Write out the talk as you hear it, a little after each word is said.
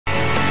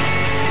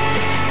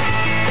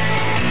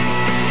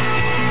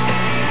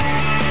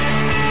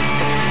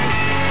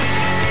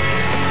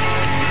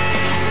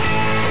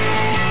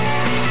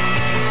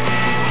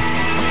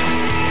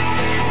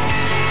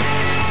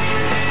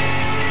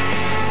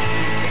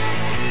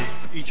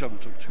Each of them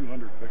took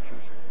 200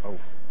 pictures. Oh.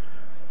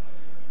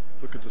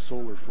 Look at the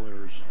solar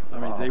flares. I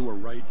mean, they were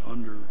right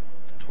under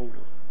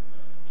total.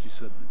 She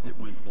said it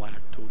went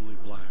black, totally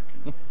black.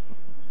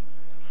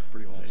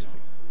 Pretty awesome.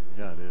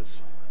 Yeah, it is.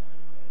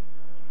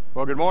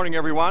 Well, good morning,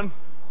 everyone.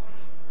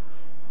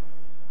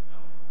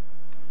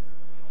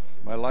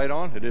 My light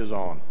on? It is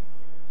on.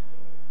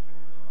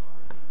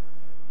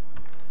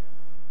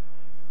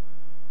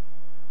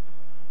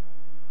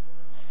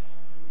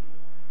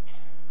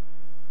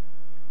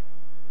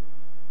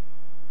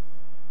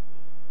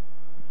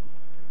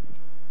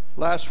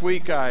 Last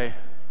week I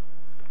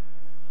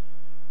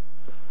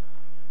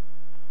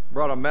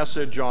brought a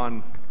message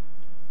on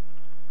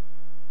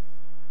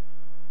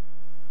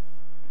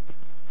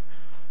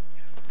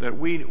that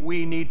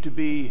we need to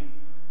be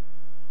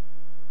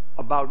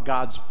about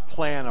God's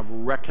plan of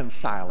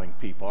reconciling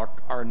people.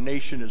 Our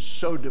nation is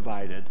so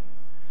divided.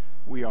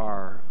 We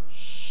are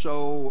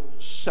so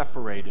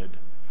separated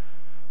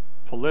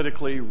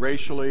politically,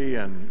 racially,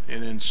 and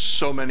in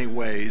so many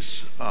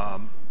ways.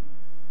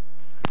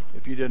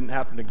 If you didn't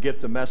happen to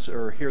get the message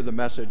or hear the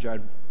message,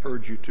 I'd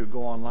urge you to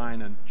go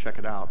online and check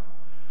it out.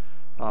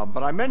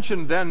 But I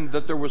mentioned then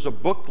that there was a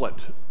booklet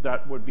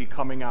that would be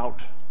coming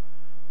out,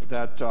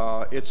 that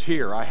it's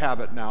here. I have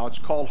it now. It's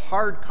called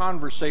Hard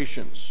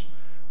Conversations,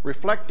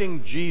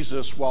 Reflecting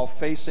Jesus While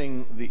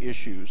Facing the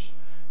Issues.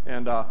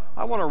 And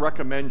I want to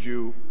recommend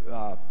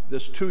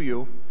this to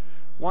you.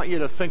 I want you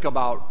to think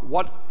about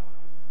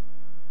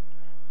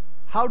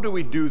how do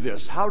we do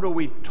this? How do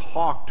we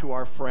talk to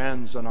our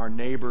friends and our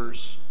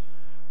neighbors,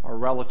 our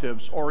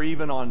relatives, or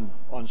even on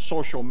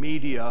social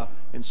media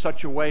in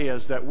such a way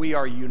as that we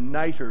are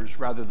uniters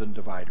rather than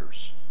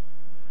dividers?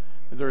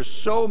 There's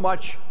so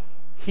much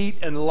heat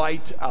and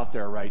light out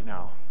there right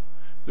now.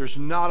 There's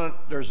not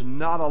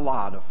a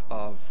lot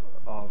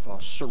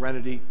of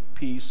serenity,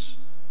 peace,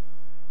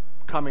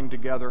 coming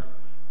together.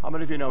 How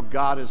many of you know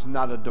God is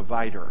not a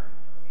divider?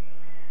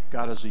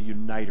 God is a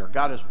uniter.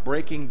 God is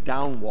breaking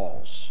down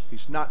walls.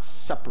 He's not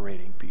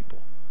separating people.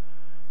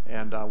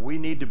 And we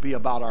need to be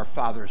about our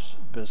Father's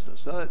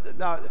business.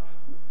 Now,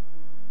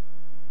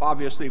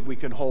 obviously, we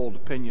can hold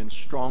opinions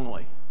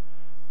strongly.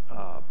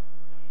 But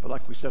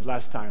like we said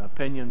last time,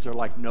 opinions are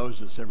like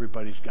noses.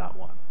 Everybody's got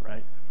one,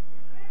 right?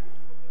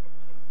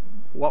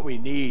 What we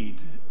need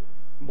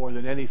more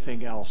than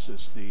anything else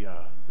is the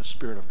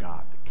Spirit of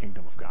God, the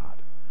kingdom of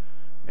God.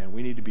 And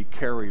we need to be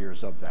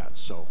carriers of that.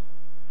 So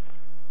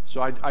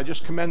I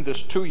just commend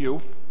this to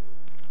you,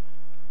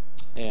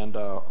 and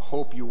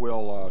hope you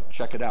will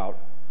check it out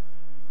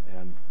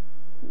and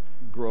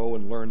grow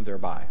and learn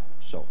thereby.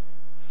 So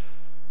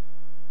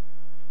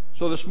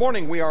this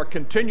morning we are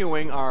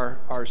continuing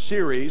our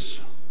series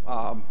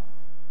on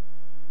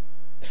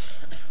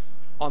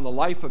the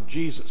life of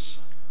Jesus,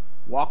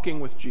 walking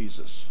with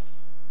Jesus.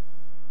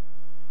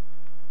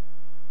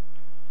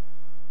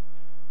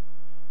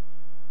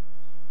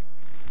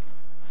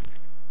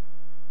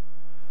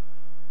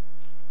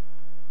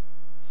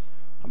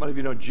 How many of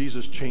you know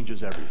Jesus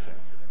changes everything?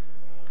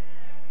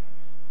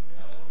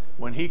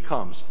 When he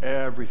comes,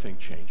 everything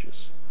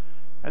changes.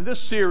 And this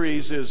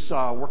series is,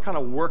 we're kind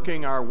of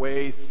working our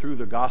way through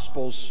the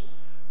Gospels.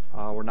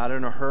 We're not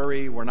in a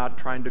hurry. We're not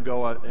trying to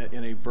go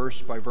in a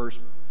verse-by-verse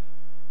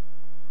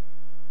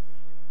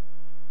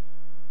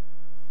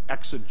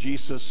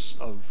exegesis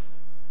of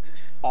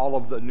all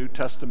of the New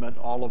Testament,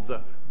 all of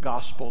the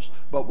Gospels.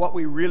 But what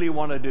we really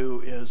want to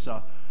do is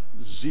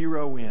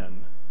zero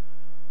in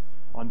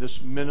on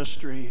this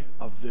ministry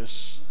of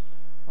this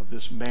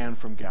man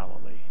from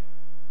Galilee.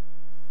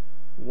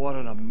 What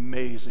an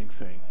amazing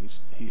thing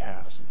he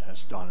has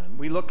done. And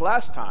we looked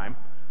last time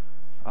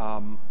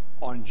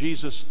on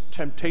Jesus'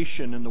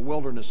 temptation in the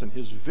wilderness and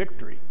his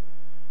victory,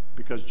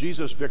 because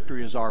Jesus'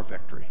 victory is our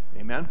victory.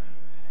 Amen?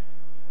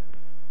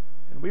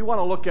 And we want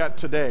to look at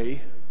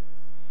today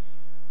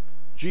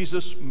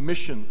Jesus'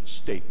 mission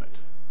statement.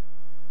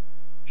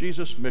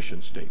 Jesus'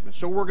 mission statement.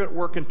 So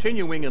we're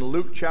continuing in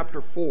Luke chapter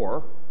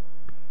 4.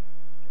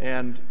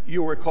 And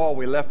you'll recall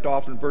we left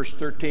off in verse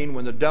 13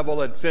 when the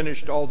devil had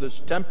finished all this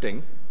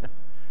tempting.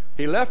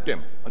 He left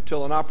him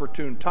until an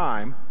opportune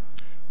time.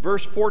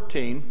 Verse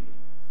 14,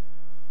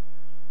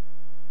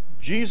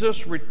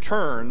 Jesus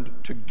returned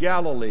to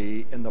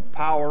Galilee in the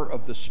power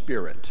of the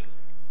Spirit.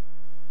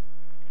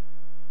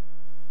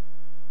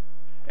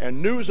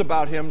 And news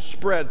about him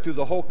spread through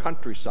the whole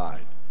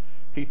countryside.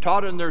 He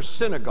taught in their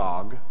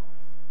synagogue,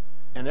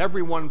 and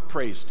everyone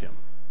praised him.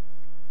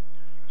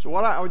 So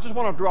I just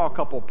want to draw a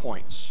couple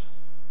points.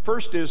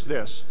 First is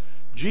this: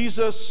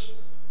 Jesus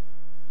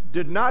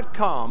did not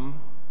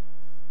come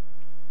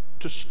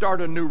to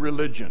start a new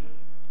religion.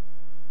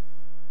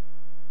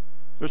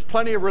 There's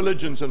plenty of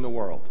religions in the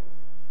world.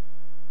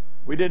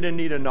 We didn't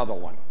need another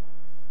one.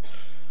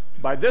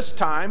 By this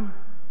time,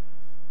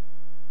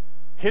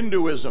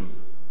 Hinduism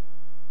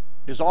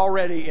is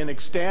already in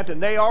extant,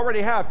 and they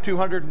already have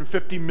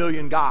 250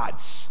 million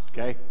gods,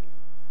 okay?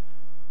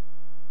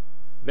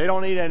 They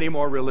don't need any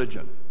more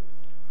religion.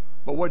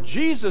 But what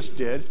Jesus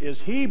did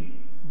is he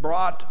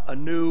brought a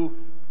new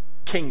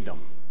kingdom.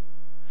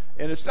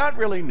 And it's not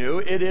really new.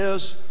 It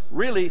is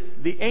really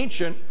the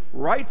ancient,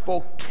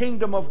 rightful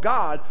kingdom of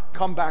God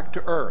come back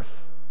to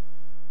earth.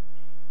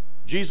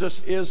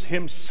 Jesus is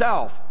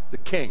himself the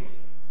king,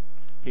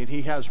 and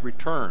he has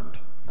returned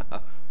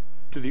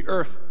to the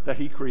earth that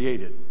he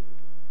created.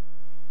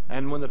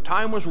 And when the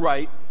time was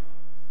right,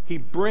 he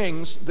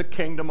brings the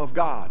kingdom of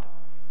God.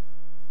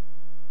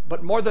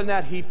 But more than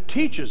that, he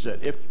teaches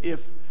it.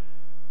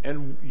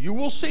 And you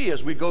will see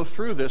as we go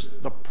through this,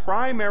 the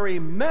primary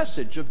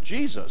message of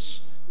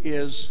Jesus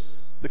is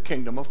the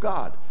kingdom of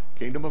God.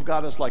 Kingdom of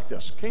God is like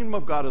this. Kingdom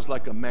of God is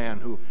like a man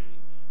who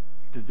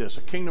did this.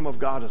 A kingdom of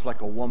God is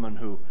like a woman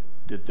who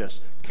did this.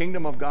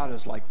 Kingdom of God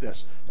is like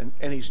this.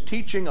 And he's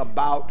teaching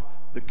about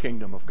the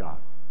kingdom of God.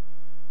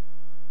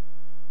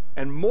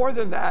 And more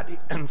than that,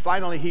 and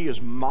finally, he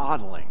is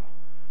modeling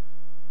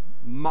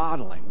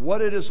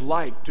what it is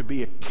like to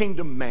be a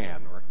kingdom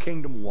man or a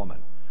kingdom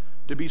woman,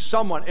 to be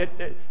someone.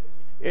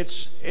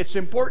 It's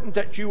important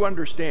that you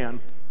understand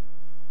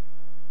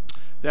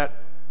that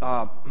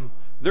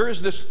there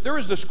is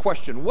this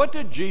question: what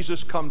did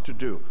Jesus come to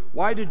do?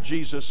 Why did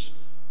Jesus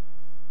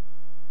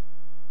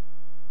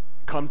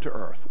come to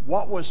earth?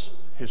 What was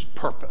his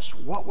purpose?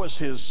 What was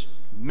his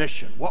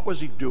mission? What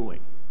was he doing?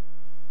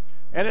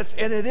 And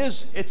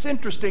it's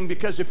interesting,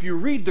 because if you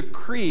read the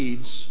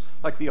creeds,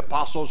 like the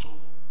Apostles'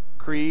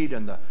 Creed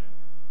and the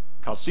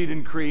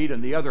Chalcedon Creed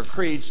and the other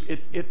creeds,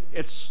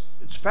 it's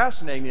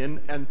fascinating.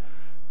 And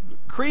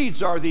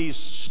creeds are these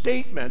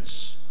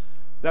statements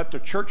that the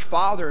church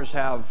fathers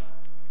have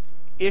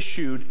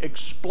issued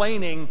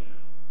explaining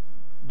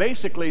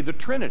basically the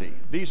Trinity.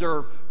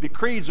 The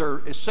creeds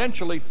are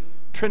essentially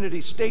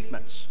Trinity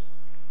statements.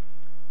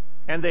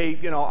 And they,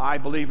 I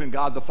believe in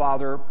God the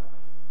Father,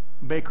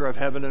 maker of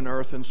heaven and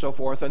earth, and so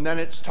forth. And then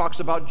it talks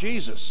about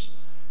Jesus.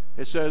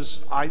 It says,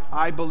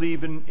 I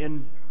believe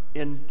in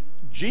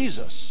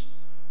Jesus,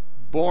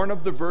 born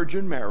of the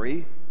Virgin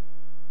Mary,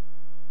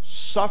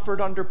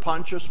 suffered under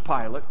Pontius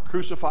Pilate,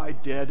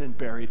 crucified, dead, and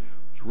buried,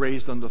 was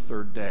raised on the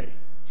third day.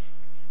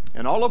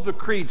 And all of the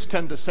creeds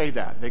tend to say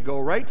that. They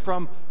go right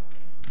from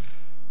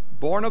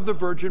born of the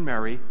Virgin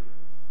Mary,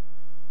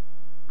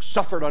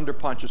 suffered under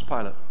Pontius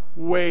Pilate.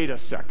 Wait a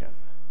second.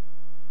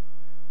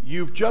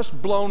 You've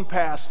just blown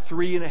past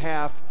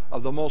 3.5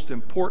 of the most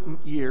important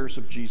years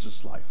of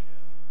Jesus' life.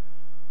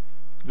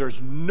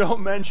 There's no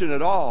mention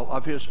at all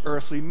of his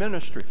earthly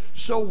ministry.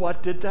 So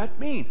what did that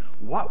mean?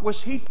 What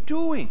was he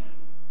doing?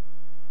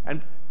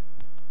 And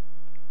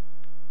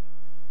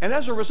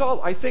as a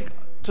result, I think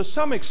to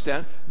some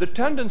extent the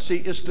tendency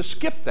is to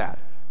skip that,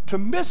 to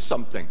miss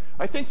something.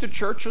 I think the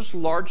church has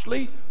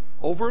largely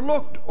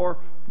overlooked or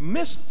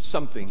missed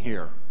something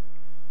here.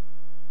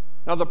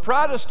 Now, the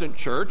Protestant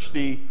church,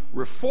 the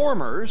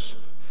Reformers,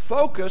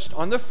 focused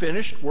on the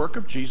finished work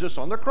of Jesus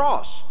on the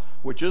cross,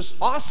 which is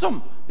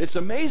awesome. It's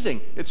amazing.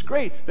 It's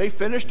great. They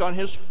focused on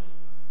his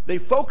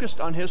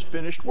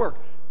finished work,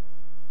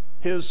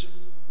 his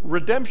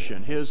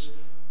redemption, his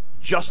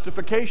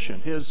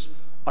justification, his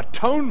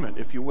atonement,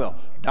 if you will,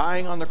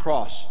 dying on the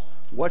cross,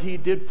 what he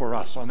did for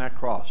us on that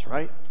cross,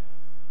 right?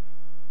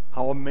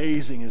 How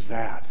amazing is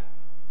that?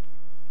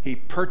 He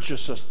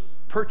purchased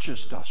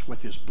us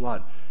with his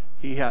blood.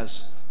 He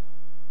has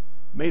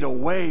made a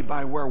way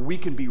by where we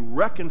can be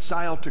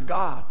reconciled to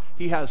God.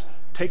 He has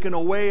taken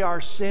away our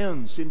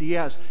sins, and he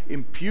has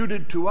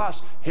imputed to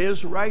us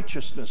his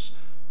righteousness.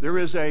 There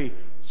is a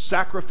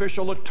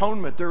sacrificial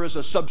atonement. There is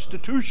a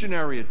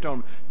substitutionary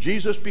atonement.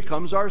 Jesus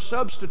becomes our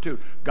substitute.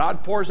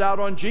 God pours out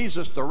on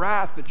Jesus the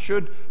wrath that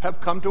should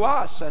have come to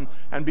us. And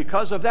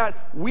because of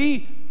that,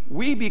 we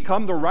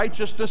become the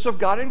righteousness of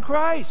God in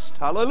Christ.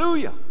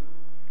 Hallelujah.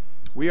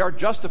 We are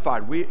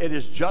justified. It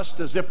is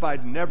just as if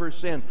I'd never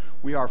sinned.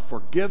 We are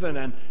forgiven,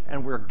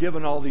 and we're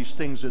given all these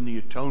things in the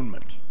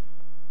atonement.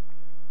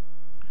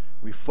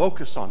 We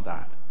focus on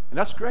that, and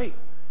that's great.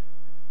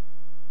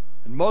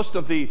 And most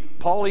of the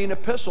Pauline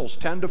epistles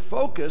tend to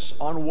focus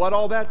on what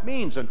all that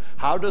means and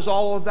how does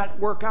all of that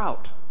work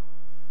out.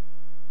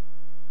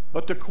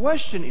 But the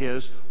question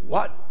is,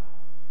 what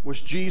was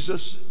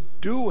Jesus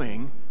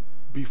doing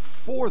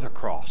before the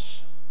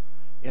cross?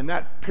 In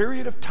that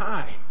period of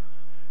time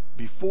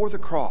before the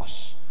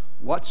cross,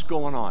 what's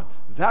going on?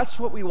 That's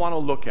what we want to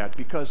look at,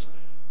 because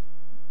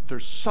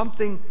there's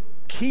something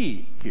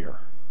key here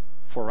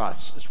for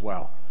us as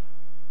well.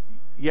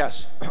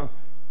 Yes,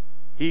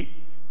 he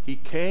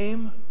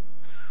came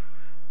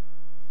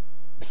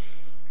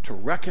to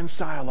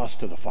reconcile us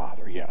to the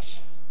Father. Yes,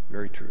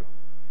 very true.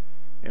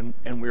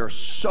 And we are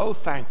so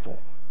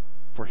thankful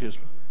for his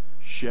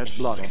shed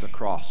blood on the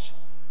cross,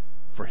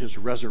 for his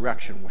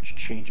resurrection, which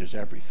changes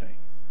everything.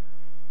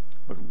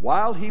 But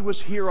while he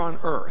was here on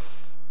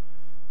earth,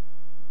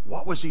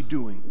 what was he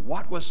doing?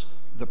 What was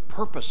the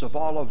purpose of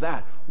all of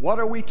that? What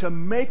are we to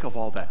make of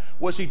all that?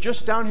 Was he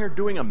just down here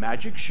doing a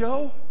magic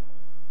show?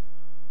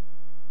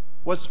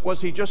 Was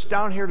he just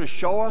down here to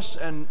show us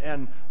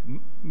and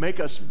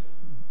make us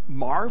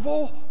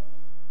marvel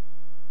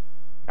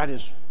at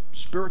his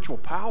spiritual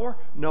power?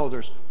 No,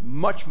 there's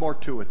much more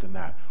to it than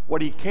that.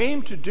 What he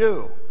came to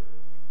do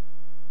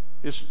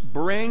is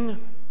bring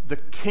the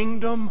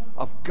kingdom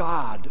of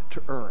God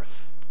to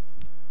earth.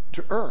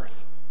 To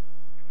earth.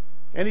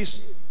 And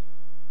he's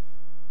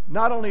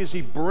not only is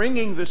he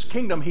bringing this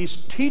kingdom, he's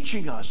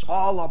teaching us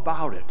all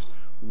about it,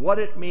 what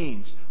it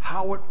means,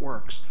 how it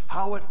works,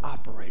 how it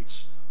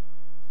operates,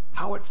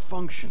 how it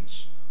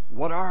functions,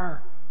 what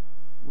our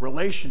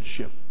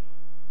relationship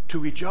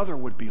to each other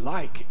would be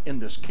like in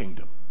this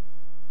kingdom.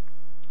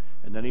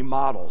 And then he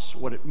models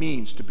what it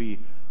means to be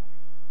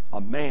a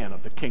man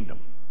of the kingdom,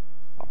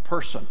 a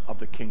person of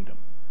the kingdom.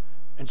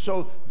 And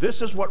so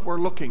this is what we're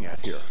looking at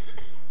here.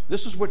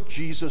 This is what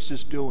Jesus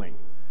is doing.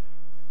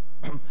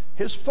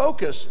 His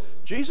focus,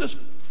 Jesus'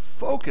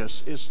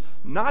 focus is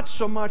not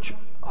so much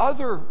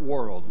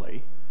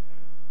otherworldly.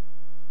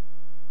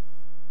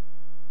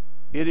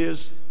 It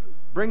is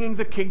bringing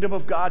the kingdom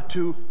of God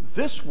to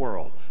this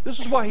world. This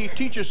is why he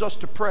teaches us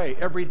to pray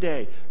every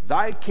day.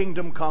 Thy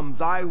kingdom come,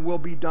 thy will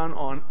be done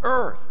on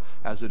earth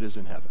as it is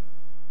in heaven.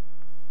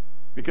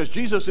 Because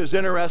Jesus is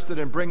interested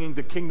in bringing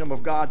the kingdom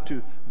of God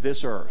to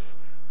this earth.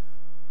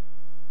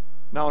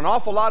 Now, an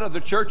awful lot of the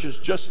church is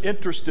just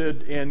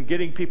interested in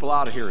getting people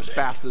out of here as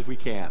fast as we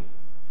can.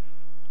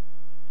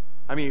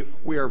 I mean,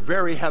 we are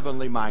very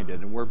heavenly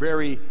minded, and we're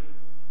very,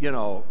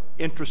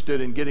 interested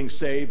in getting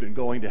saved and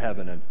going to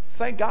heaven. And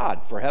thank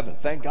God for heaven.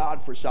 Thank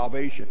God for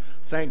salvation.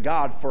 Thank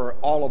God for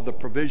all of the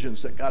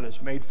provisions that God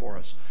has made for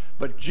us.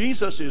 But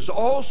Jesus is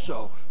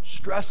also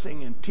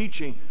stressing and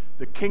teaching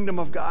the kingdom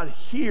of God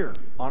here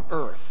on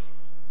earth.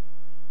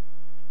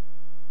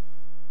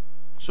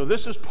 So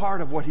this is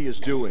part of what he is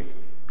doing.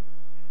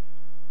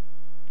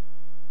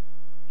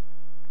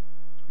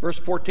 Verse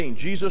 14,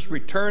 Jesus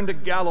returned to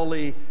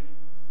Galilee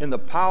in the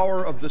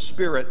power of the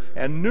Spirit,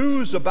 and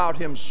news about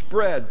him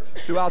spread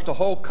throughout the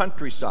whole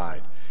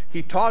countryside.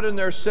 He taught in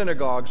their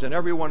synagogues, and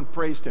everyone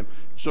praised him.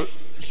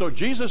 So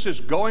Jesus is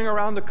going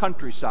around the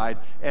countryside,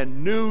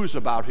 and news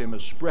about him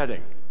is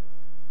spreading.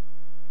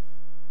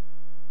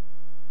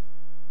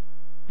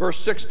 Verse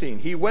 16,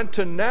 he went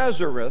to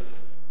Nazareth,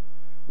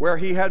 where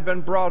he had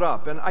been brought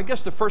up. And I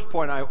guess the first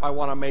point I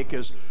want to make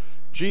is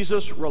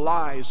Jesus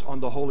relies on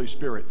the Holy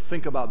Spirit.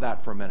 Think about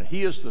that for a minute.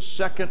 He is the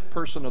second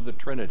person of the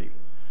Trinity.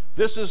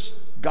 This is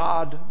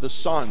God the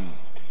Son.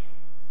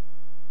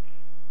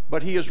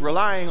 But he is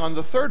relying on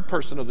the third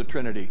person of the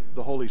Trinity,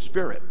 the Holy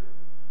Spirit.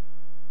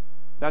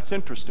 That's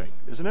interesting,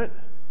 isn't it?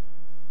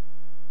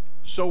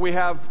 So we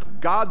have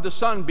God the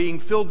Son being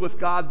filled with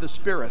God the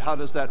Spirit. How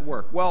does that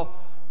work? Well,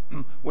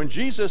 when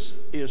Jesus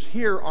is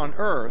here on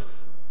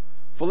earth,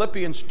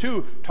 Philippians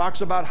 2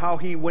 talks about how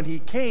when he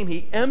came,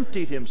 he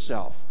emptied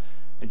himself.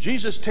 And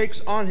Jesus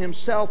takes on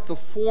himself the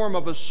form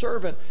of a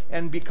servant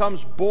and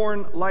becomes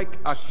born like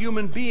a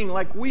human being,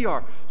 like we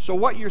are. So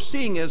what you're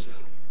seeing is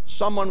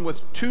someone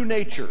with two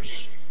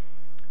natures.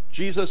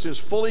 Jesus is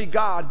fully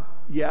God,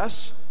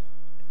 yes,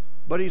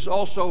 but he's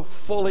also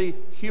fully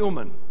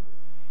human.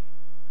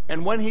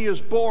 And when he is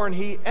born,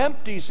 he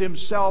empties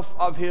himself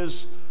of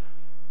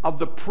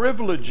the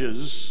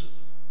privileges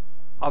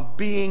of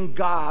being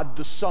God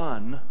the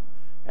Son,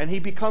 and he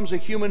becomes a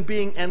human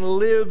being and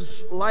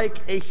lives like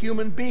a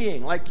human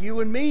being, like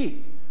you and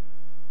me.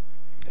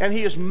 And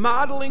he is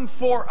modeling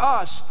for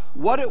us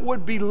what it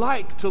would be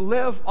like to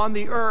live on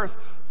the earth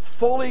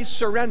fully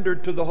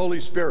surrendered to the Holy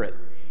Spirit.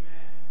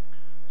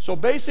 So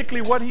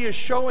basically what he is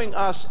showing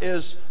us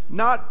is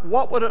not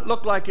what would it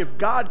look like if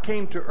God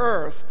came to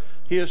earth.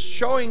 He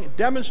is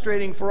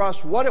demonstrating for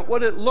us what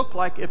would it look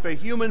like if a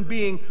human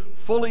being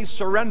fully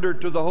surrendered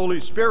to the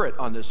Holy Spirit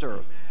on this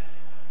earth.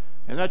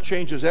 And that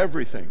changes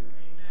everything.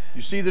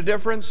 You see the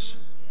difference?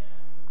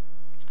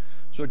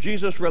 So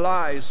Jesus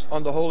relies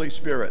on the Holy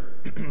Spirit.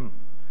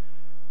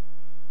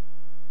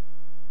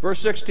 Verse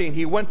 16,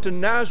 he went to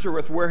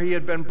Nazareth where he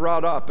had been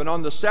brought up, and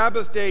on the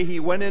Sabbath day he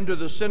went into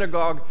the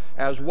synagogue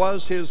as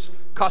was his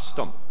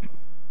custom.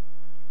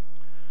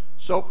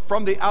 So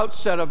from the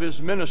outset of his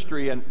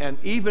ministry, and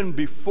even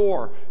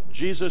before,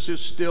 Jesus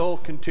is still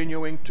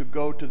continuing to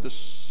go to the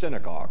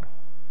synagogue.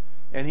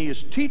 And he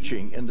is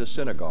teaching in the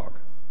synagogue.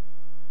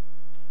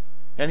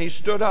 And he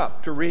stood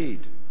up to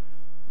read.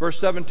 Verse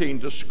 17,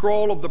 the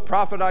scroll of the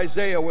prophet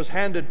Isaiah was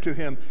handed to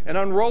him, and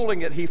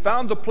unrolling it, he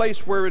found the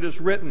place where it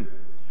is written.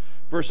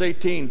 Verse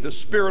 18, the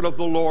Spirit of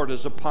the Lord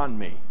is upon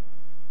me.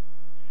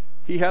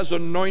 He has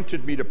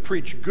anointed me to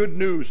preach good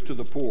news to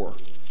the poor.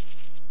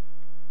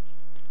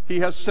 He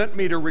has sent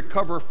me to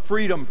recover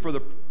freedom for the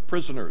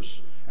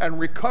prisoners and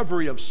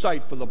recovery of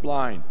sight for the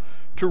blind,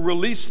 to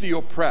release the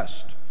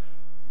oppressed,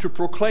 to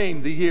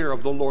proclaim the year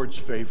of the Lord's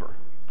favor.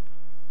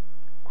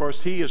 Of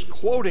course, he is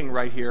quoting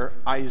right here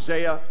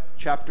Isaiah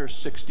chapter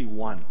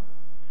 61,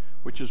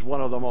 which is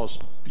one of the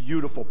most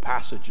beautiful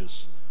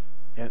passages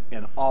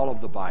in all of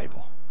the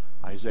Bible.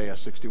 Isaiah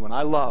 61.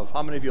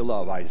 How many of you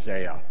love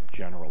Isaiah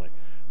generally?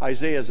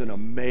 Isaiah is an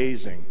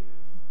amazing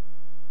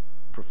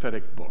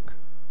prophetic book.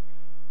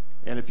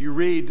 And if you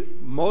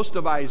read most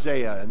of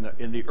Isaiah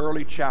in the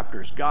early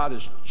chapters, God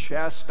is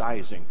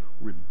chastising,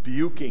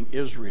 rebuking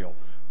Israel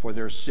for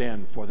their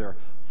sin, for their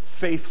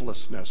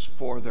faithlessness,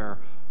 for their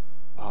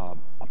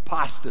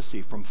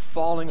apostasy, from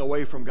falling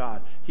away from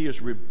God. He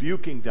is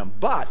rebuking them,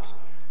 but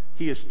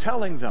he is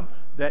telling them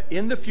that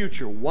in the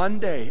future, one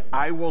day,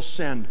 I will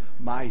send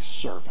my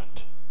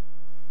servant.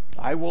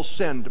 I will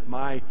send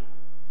my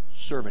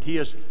servant. He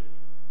is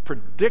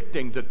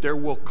predicting that there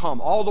will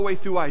come, all the way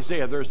through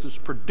Isaiah, there's this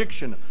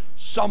prediction,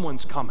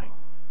 someone's coming.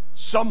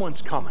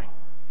 Someone's coming.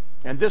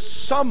 And this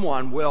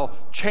someone will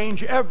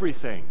change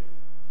everything.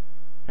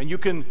 And you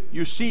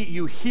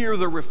hear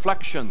the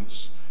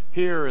reflections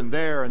here and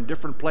there in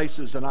different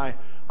places. And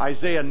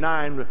Isaiah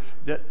 9,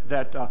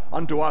 that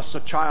unto us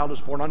a child is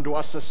born, unto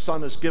us a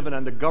son is given,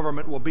 and the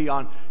government will be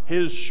on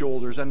his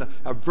shoulders, and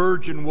a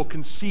virgin will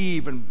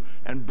conceive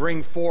and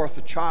bring forth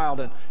a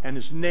child, and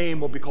his name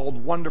will be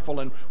called Wonderful.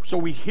 And so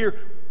we hear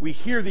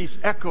these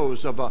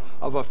echoes of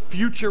a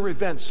future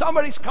event.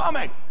 Somebody's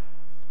coming,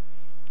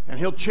 and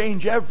he'll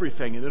change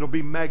everything, and it'll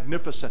be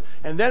magnificent.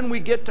 And then we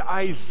get to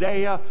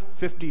Isaiah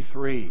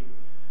 53,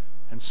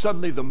 and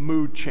suddenly the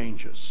mood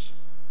changes.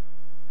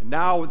 And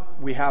now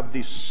we have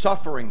the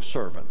suffering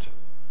servant.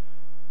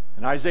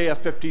 In Isaiah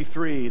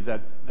 53,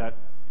 that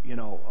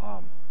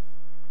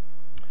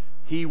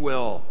he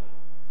will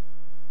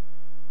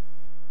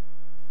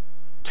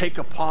take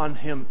upon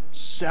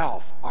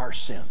himself our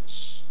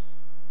sins.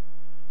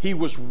 He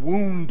was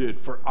wounded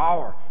for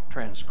our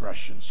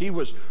transgressions. He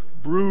was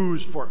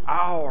bruised for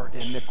our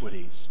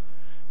iniquities.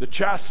 The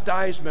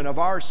chastisement of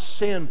our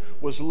sin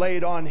was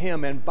laid on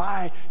him, and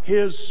by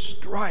his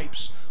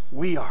stripes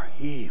we are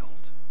healed.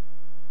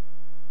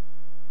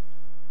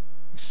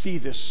 We see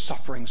this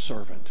suffering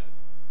servant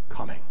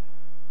coming.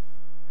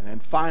 And then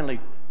finally,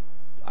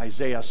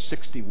 Isaiah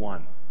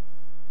 61.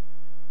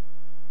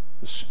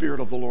 The Spirit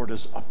of the Lord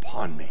is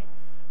upon me,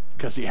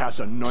 because he has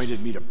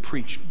anointed me to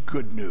preach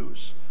good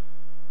news.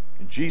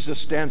 And Jesus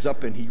stands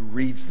up and he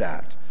reads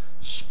that.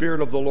 Spirit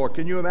of the Lord.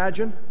 Can you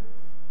imagine?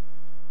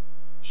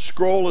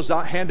 Scroll is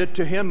handed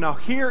to him. Now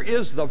here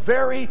is the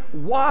very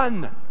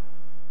one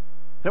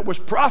that was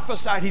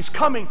prophesied. He's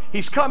coming,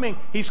 he's coming,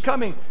 he's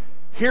coming.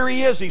 Here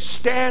he is. He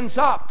stands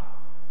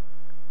up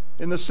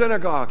in the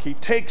synagogue. He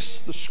takes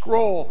the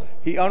scroll,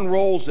 he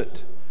unrolls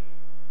it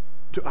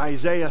to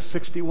Isaiah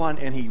 61,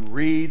 and he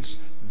reads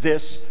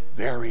this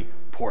very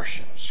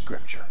portion of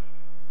Scripture.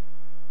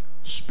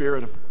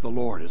 Spirit of the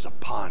Lord is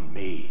upon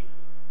me,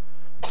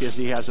 because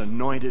he has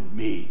anointed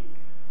me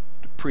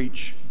to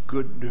preach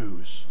good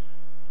news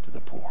to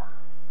the poor.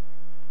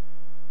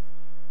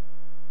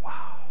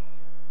 Wow.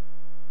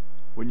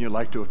 Wouldn't you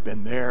like to have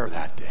been there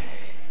that day?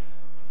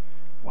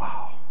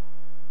 Wow.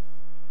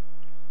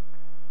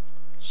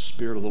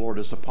 Spirit of the Lord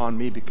is upon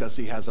me, because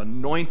he has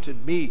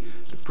anointed me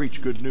to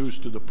preach good news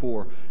to the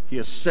poor. He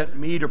has sent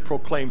me to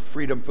proclaim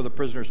freedom for the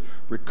prisoners,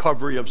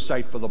 recovery of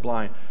sight for the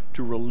blind,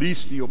 to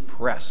release the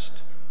oppressed,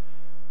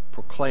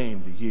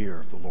 proclaim the year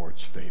of the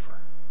Lord's favor.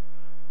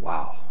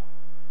 Wow.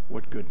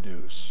 What good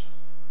news.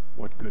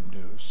 What good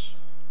news.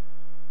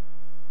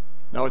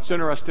 Now it's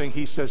interesting.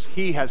 He says,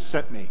 he has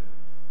sent me.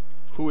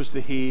 Who is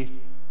the he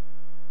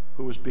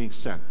who is being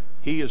sent?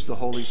 He is the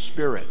Holy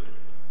Spirit.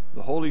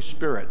 The Holy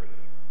Spirit.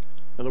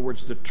 In other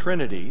words, the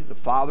Trinity, the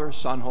Father,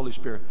 Son, Holy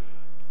Spirit.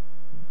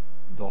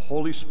 The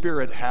Holy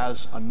Spirit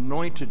has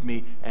anointed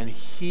me, and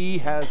he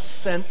has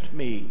sent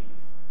me.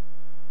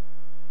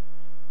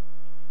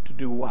 To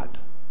do what?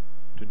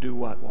 To do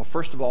what? Well,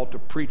 first of all, to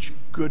preach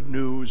good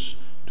news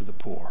to the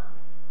poor.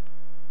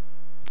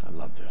 I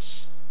love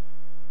this.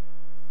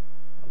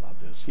 I love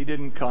this. He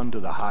didn't come to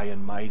the high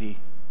and mighty.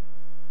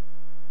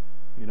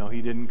 You know,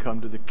 he didn't come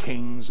to the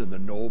kings and the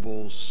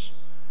nobles.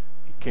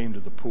 He came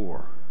to the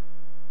poor.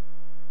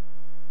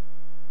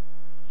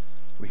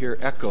 We hear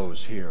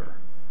echoes here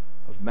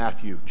of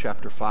Matthew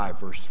chapter 5,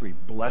 verse 3.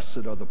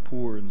 Blessed are the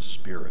poor in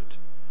spirit,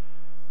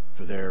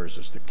 for theirs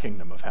is the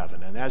kingdom of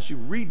heaven. And as you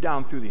read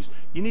down through these,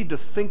 you need to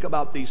think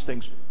about these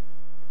things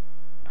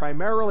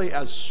primarily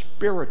as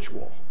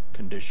spiritual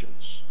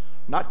conditions,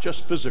 not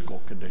just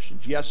physical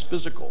conditions. Yes,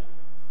 physical,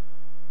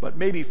 but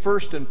maybe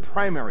first and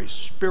primary,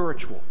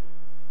 spiritual.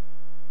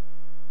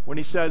 When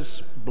he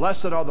says,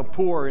 blessed are the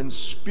poor in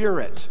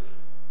spirit,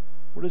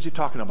 what is he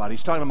talking about?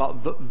 He's talking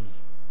about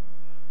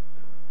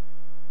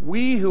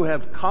we who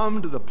have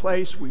come to the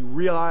place we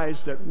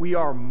realize that we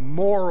are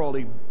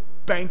morally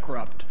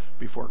bankrupt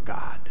before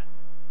God.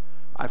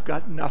 I've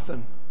got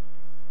nothing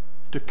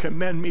to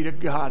commend me to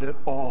God at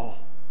all.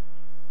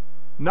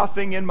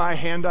 Nothing in my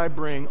hand I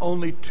bring,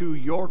 only to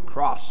your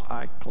cross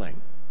I cling.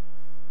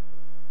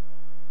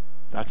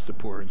 That's the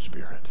poor in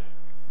spirit.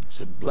 He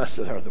said, blessed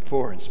are the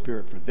poor in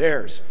spirit, for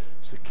theirs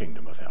is the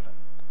kingdom of heaven.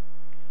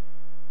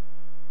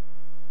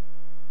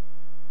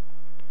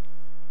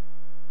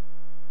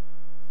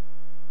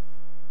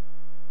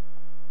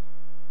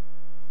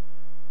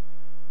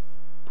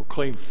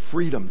 Proclaim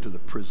freedom to the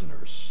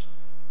prisoners.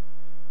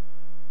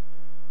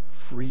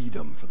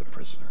 Freedom for the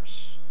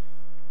prisoners.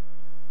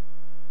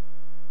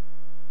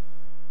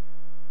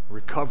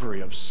 Recovery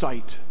of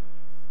sight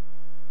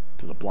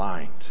to the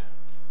blind.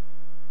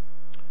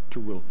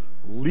 To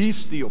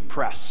release the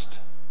oppressed.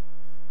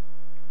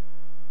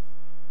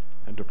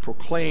 And to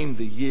proclaim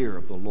the year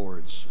of the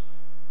Lord's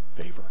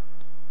favor.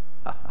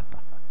 The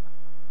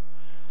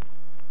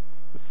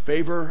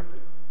favor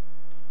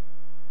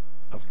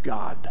of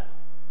God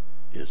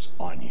is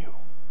on you.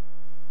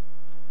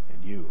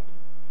 And you,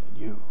 and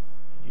you,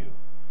 and you.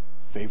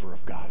 Favor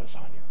of God is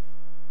on you.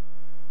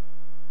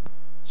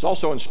 It's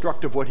also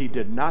instructive what he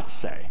did not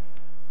say.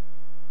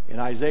 In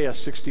Isaiah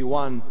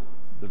 61,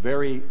 the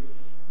very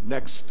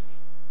next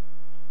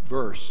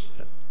verse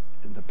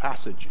in the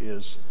passage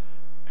is,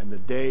 "And the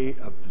day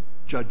of the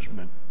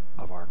judgment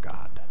of our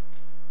God."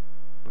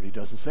 But he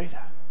doesn't say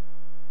that.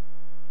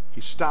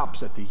 He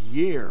stops at the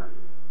year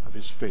of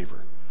his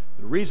favor.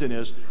 The reason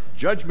is,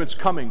 judgment's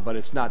coming, but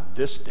it's not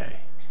this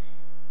day.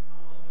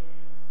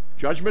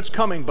 Judgment's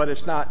coming, but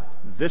it's not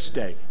this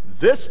day.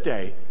 This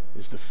day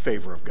is the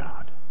favor of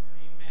God.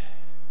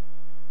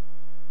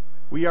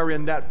 We are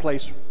in that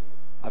place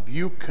of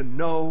you can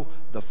know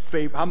the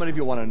favor. How many of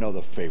you want to know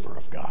the favor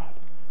of God?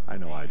 I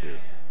know I do.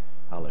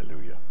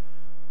 Hallelujah.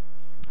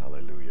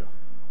 Hallelujah.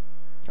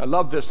 I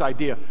love this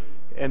idea.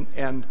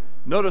 And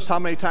notice how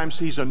many times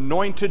he's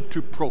anointed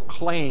to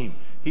proclaim.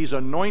 He's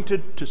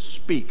anointed to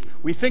speak.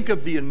 We think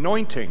of the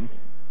anointing.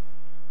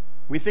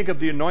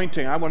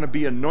 I want to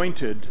be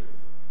anointed,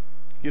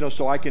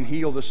 so I can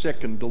heal the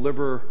sick and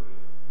deliver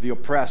the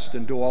oppressed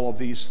and do all of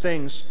these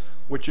things,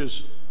 which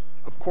is,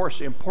 of course,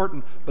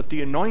 important, but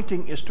the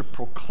anointing is to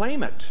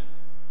proclaim it.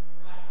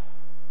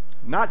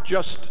 Not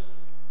just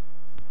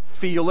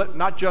feel it,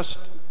 not just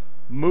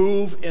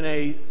move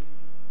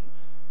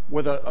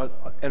with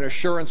an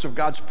assurance of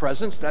God's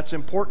presence. That's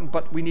important,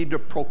 but we need to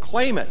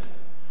proclaim it.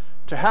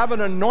 To have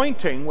an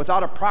anointing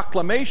without a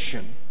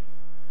proclamation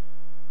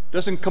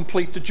doesn't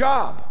complete the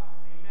job.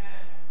 Amen.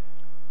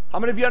 How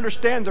many of you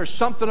understand there's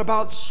something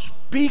about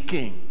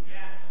speaking,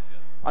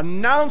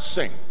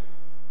 announcing,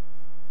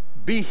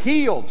 be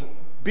healed,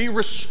 be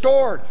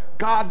restored.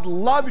 God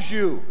loves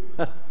you.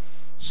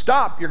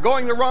 Stop, you're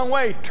going the wrong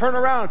way. Turn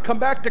around, come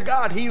back to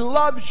God. He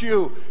loves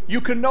you.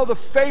 You can know the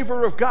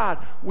favor of God.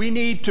 We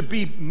need to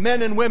be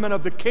men and women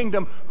of the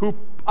kingdom who,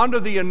 under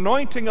the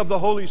anointing of the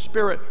Holy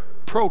Spirit,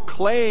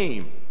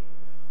 proclaim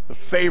the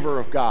favor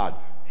of God.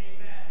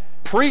 Amen.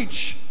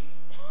 Preach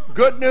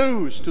good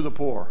news to the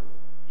poor.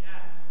 Yes.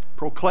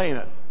 Proclaim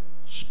it.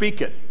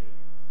 Speak it.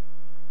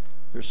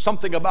 There's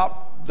something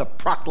about the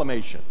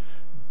proclamation.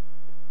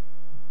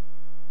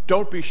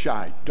 Don't be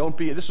shy.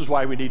 This is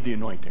why we need the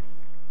anointing.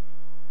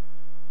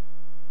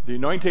 The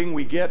anointing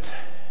we get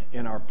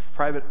in our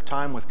private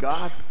time with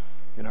God,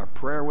 in our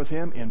prayer with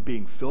Him, in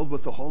being filled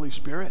with the Holy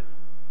Spirit.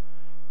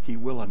 He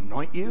will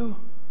anoint you.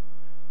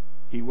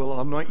 He will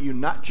anoint you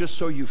not just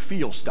so you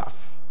feel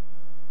stuff.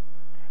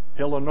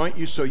 He'll anoint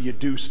you so you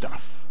do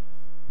stuff.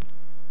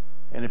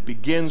 And it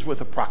begins with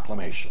a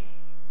proclamation.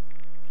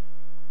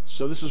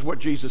 So this is what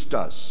Jesus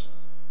does.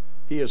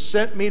 He has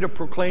sent me to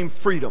proclaim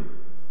freedom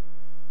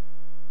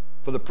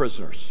for the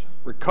prisoners,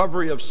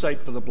 recovery of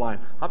sight for the blind.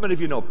 How many of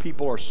you know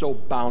people are so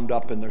bound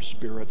up in their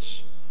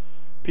spirits?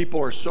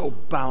 People are so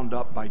bound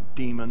up by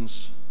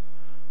demons.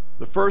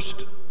 The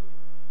first,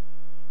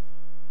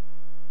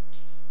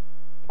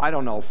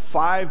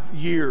 5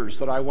 years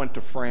that I went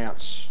to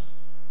France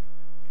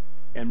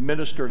and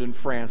ministered in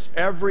France,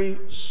 every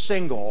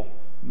single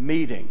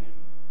meeting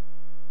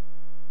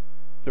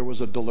there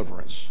was a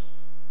deliverance,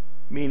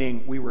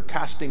 meaning we were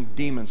casting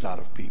demons out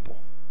of people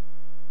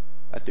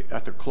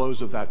at the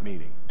close of that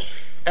meeting.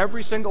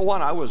 Every single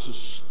one. I was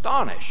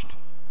astonished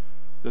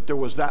that there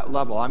was that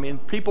level. I mean,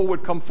 people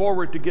would come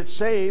forward to get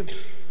saved.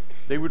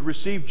 They would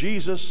receive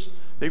Jesus.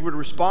 They would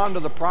respond to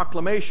the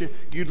proclamation.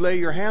 You'd lay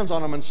your hands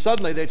on them, and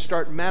suddenly they'd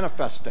start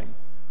manifesting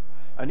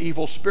an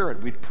evil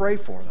spirit. We'd pray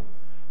for them.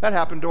 That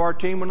happened to our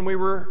team when we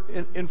were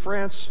in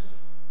France,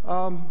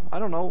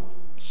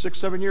 6,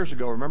 7 years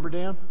ago. Remember,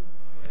 Dan?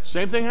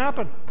 Same thing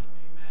happened.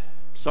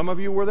 Some of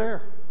you were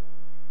there.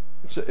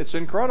 It's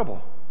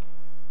incredible.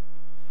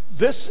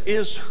 This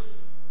is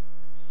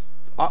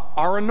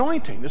our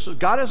anointing.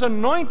 God has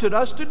anointed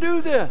us to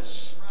do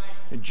this.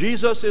 And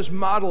Jesus is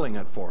modeling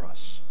it for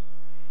us.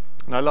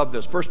 And I love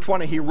this. Verse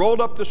 20, he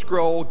rolled up the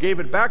scroll, gave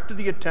it back to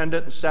the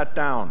attendant, and sat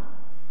down.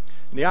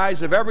 And the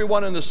eyes of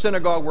everyone in the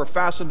synagogue were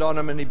fastened on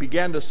him, and he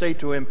began to say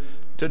to him,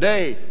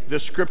 "Today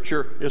this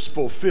scripture is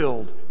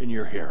fulfilled in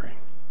your hearing."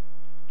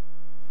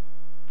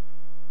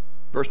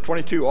 Verse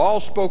 22,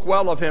 all spoke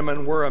well of him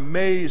and were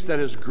amazed at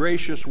his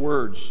gracious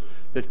words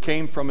that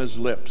came from his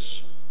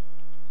lips.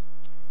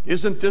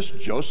 "Isn't this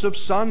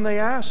Joseph's son?" they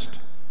asked.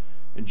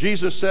 And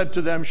Jesus said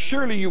to them,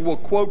 "Surely you will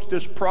quote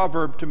this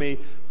proverb to me,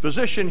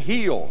 'Physician,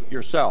 heal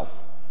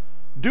yourself.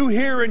 Do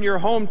here in your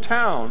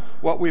hometown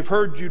what we've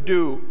heard you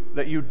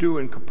do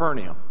in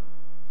Capernaum.'"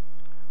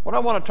 What I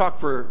want to talk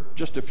for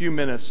just a few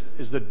minutes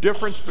is the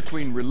difference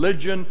between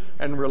religion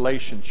and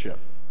relationship.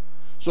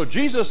 So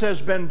Jesus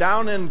has been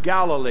down in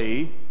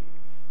Galilee,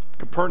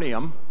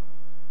 Capernaum,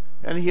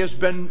 and he has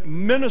been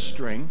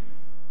ministering.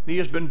 He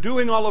has been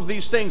doing all of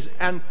these things,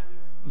 and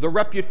the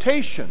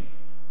reputation,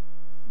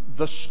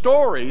 the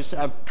stories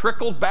have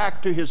trickled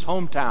back to his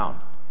hometown,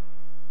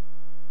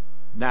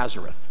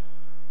 Nazareth.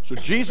 So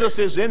Jesus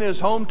is in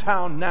his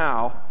hometown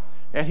now,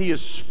 and he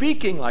is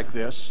speaking like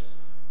this.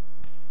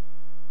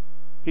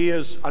 He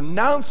is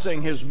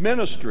announcing his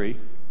ministry.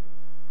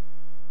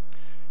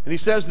 And he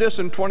says this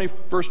in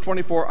verse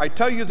 24, I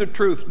tell you the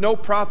truth, no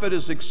prophet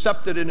is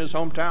accepted in his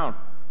hometown.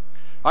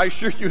 I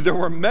assure you there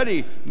were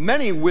many,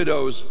 many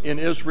widows in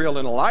Israel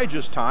in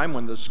Elijah's time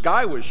when the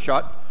sky was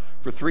shut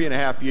for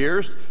 3.5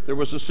 years. There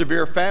was a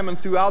severe famine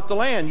throughout the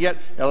land, yet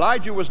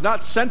Elijah was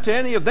not sent to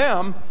any of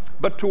them,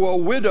 but to a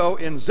widow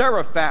in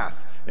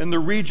Zarephath in the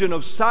region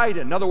of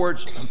Sidon. In other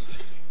words,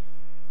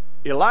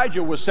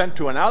 Elijah was sent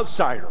to an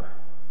outsider.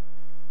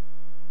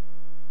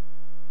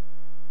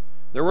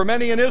 There were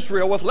many in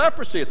Israel with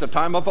leprosy at the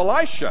time of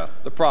Elisha,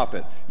 the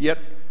prophet, yet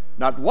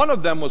not one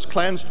of them was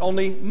cleansed,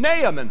 only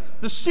Naaman,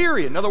 the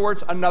Syrian. In other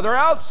words, another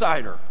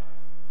outsider.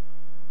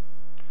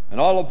 And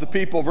all of the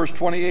people, verse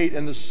 28,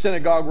 in the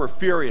synagogue were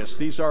furious.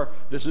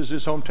 This is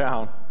his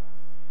hometown.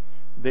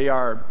 They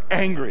are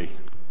angry.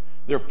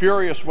 They're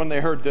furious when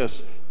they heard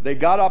this. They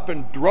got up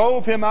and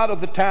drove him out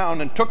of the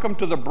town and took him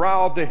to the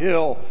brow of the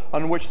hill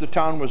on which the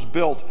town was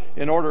built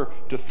in order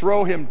to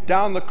throw him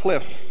down the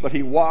cliff, but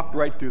he walked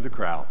right through the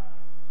crowd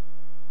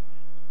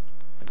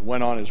and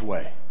went on his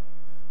way.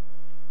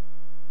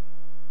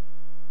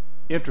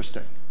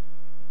 Interesting.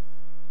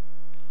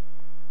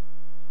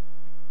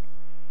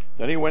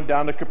 Then he went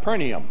down to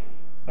Capernaum,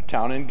 a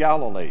town in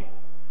Galilee,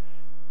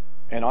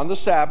 and on the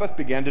Sabbath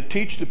began to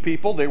teach the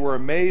people. They were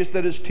amazed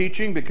at his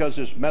teaching because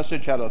his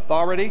message had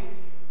authority.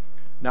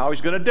 Now he's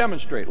going to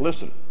demonstrate.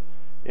 Listen.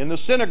 In the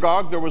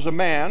synagogue there was a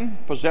man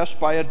possessed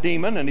by a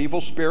demon, an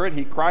evil spirit.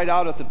 He cried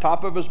out at the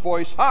top of his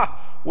voice,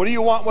 "Ha! What do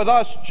you want with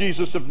us,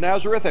 Jesus of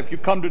Nazareth? Have you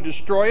come to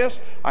destroy us?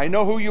 I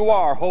know who you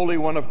are, Holy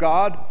One of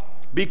God.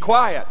 Be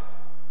quiet."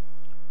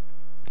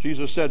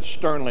 Jesus said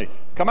sternly,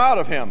 "Come out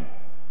of him."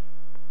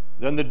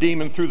 Then the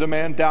demon threw the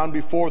man down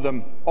before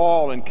them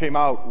all and came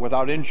out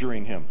without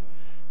injuring him.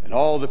 And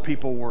all the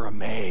people were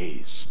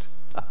amazed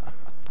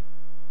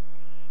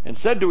and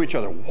said to each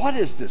other, "What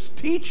is this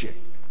teaching?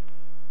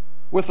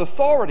 With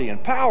authority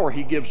and power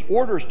he gives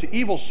orders to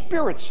evil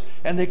spirits,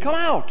 and they come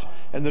out."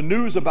 And the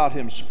news about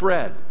him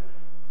spread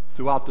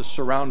throughout the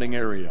surrounding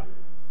area.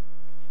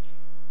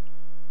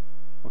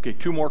 Okay,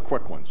 2 more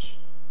quick ones.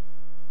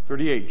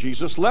 38,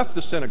 Jesus left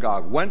the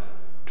synagogue, went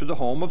to the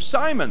home of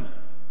Simon.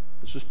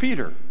 This is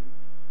Peter.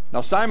 Now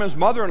Simon's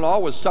mother-in-law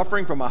was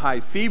suffering from a high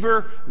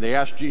fever, and they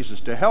asked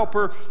Jesus to help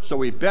her, so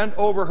he bent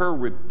over her,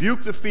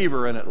 rebuked the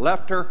fever, and it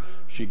left her.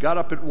 She got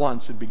up at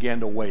once and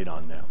began to wait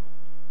on them.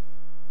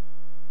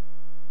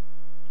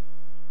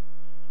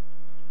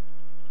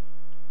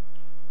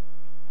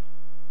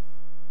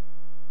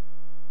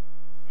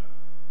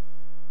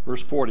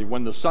 Verse 40,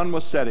 when the sun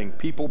was setting,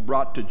 people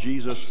brought to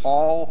Jesus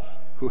all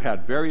who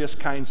had various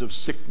kinds of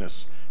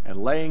sickness, and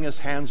laying his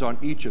hands on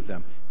each of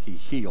them, he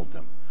healed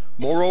them.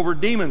 Moreover,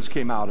 demons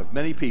came out of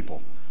many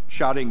people,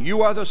 shouting,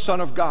 "You are the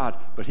Son of God."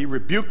 But he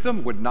rebuked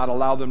them, would not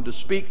allow them to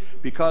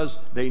speak, because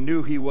they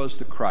knew he was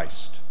the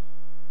Christ.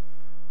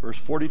 Verse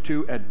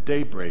 42, at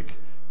daybreak,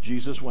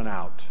 Jesus went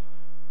out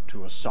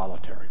to a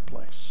solitary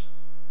place.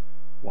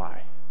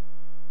 Why?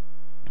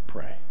 To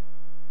pray,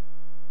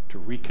 to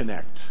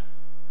reconnect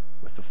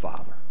with the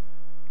Father,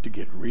 to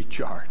get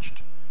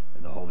recharged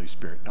in the Holy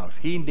Spirit. Now, if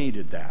he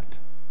needed that,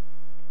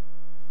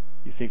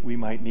 you think we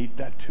might need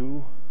that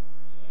too?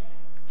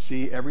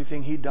 See,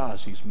 everything he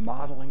does, he's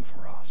modeling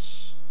for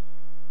us.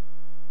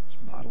 He's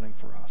modeling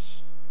for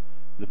us.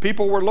 The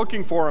people were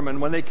looking for him,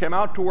 and when they came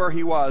out to where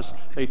he was,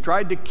 they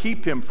tried to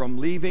keep him from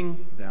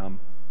leaving them.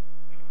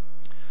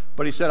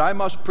 But he said, "I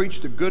must preach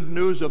the good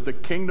news of the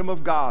kingdom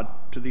of God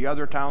to the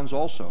other towns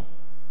also,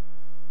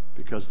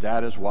 because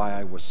that is why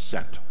I was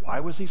sent." Why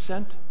was he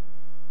sent?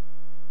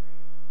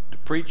 To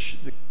preach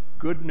the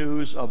good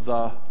news of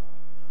the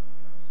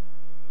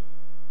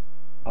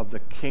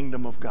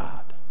kingdom of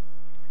God.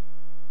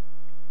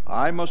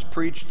 I must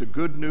preach the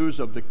good news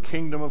of the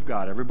kingdom of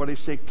God. Everybody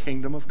say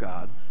kingdom of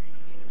God.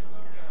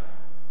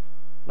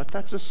 Let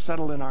that just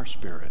settle in our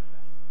spirit.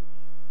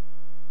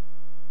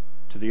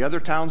 To the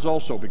other towns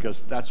also,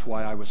 because that's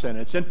why I was sent.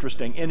 It's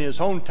interesting. In his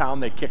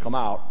hometown, they kick him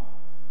out.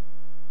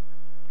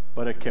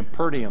 But at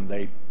Capernaum,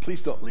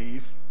 please don't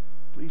leave.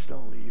 Please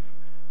don't leave.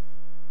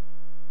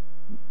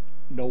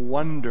 No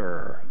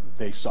wonder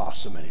they saw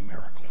so many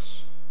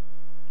miracles.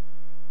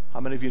 How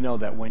many of you know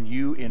that when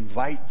you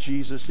invite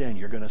Jesus in,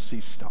 you're going to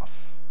see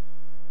stuff?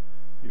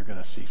 You're going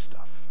to see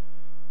stuff.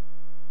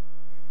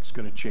 It's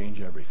going to change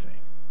everything.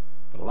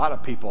 But a lot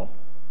of people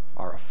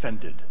are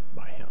offended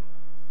by him.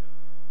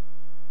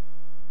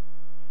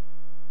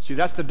 See,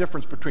 that's the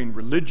difference between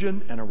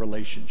religion and a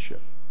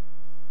relationship.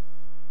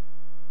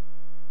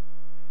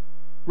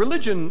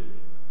 Religion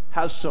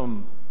has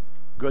some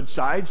good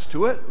sides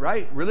to it,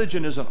 right?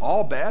 Religion isn't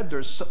all bad.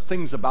 There's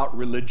things about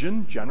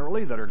religion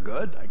generally that are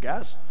good, I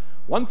guess.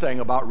 One thing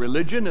about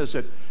religion is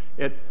that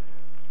it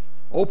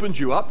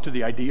opens you up to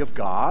the idea of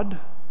God,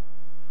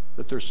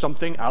 that there's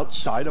something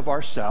outside of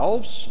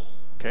ourselves.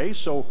 Okay,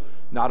 so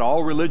not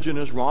all religion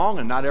is wrong,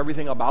 and not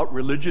everything about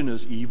religion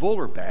is evil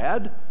or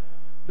bad.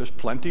 There's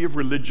plenty of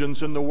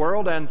religions in the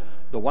world, and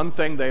The one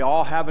thing they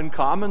all have in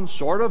common,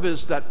 sort of,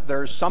 is that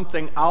there's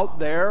something out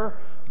there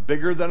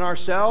bigger than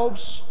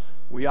ourselves.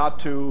 We ought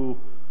to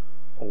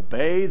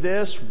obey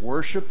this,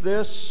 worship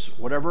this,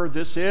 whatever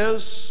this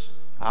is,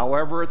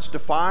 however it's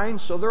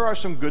defined. So there are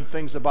some good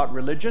things about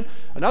religion.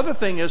 Another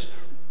thing is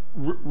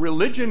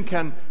religion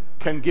can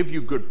give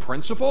you good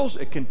principles.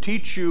 It can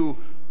teach you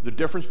the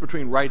difference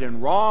between right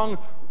and wrong.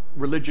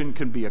 Religion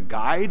can be a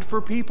guide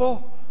for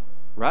people,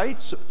 right?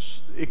 So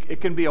it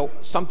can be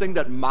something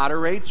that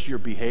moderates your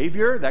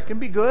behavior. That can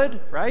be good,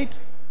 right?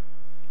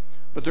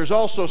 But there's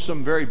also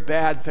some very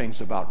bad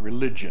things about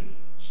religion,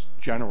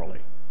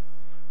 generally.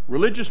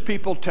 Religious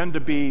people tend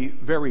to be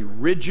very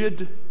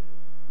rigid,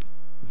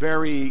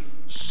 very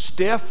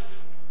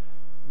stiff,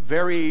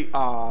 very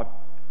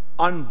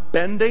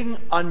unbending,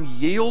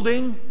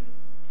 unyielding.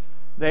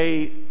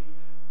 They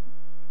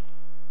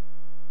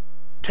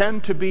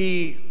tend to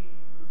be,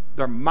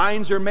 their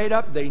minds are made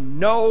up, they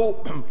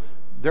know,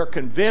 they're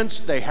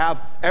convinced, they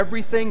have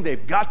everything,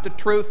 they've got the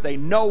truth, they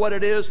know what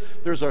it is.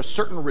 There's a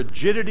certain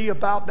rigidity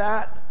about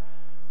that.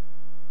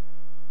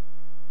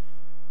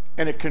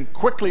 And it can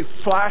quickly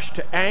flash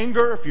to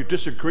anger if you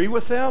disagree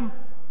with them.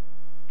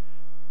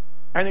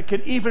 And it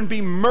can even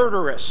be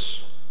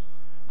murderous.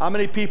 How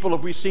many people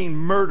have we seen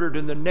murdered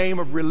in the name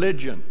of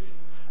religion?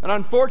 And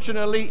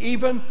unfortunately,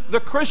 even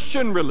the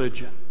Christian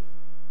religion.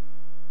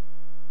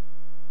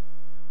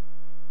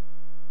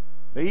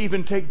 They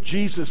even take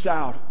Jesus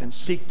out and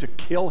seek to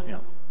kill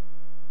him.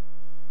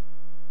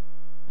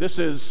 This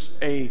is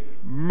a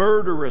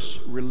murderous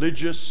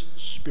religious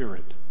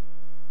spirit.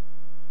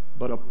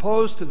 But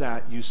opposed to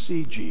that, you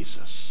see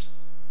Jesus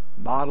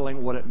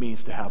modeling what it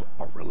means to have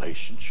a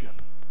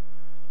relationship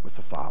with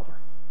the Father.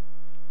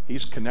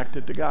 He's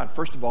connected to God.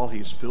 First of all,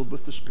 he's filled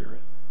with the Spirit.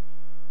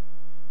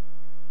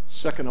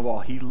 Second of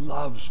all, he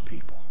loves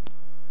people.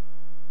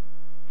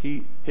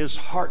 His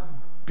heart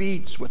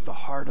beats with the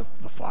heart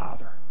of the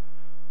Father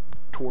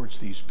towards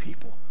these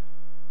people.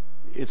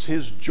 It's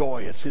his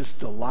joy, it's his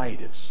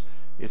delight,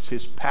 it's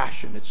his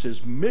passion, it's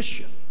his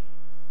mission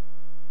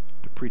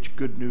to preach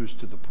good news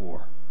to the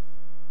poor,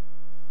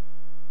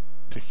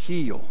 to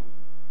heal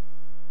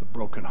the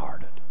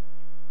brokenhearted,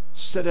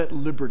 set at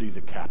liberty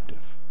the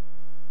captive,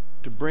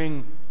 to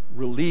bring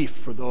relief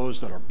for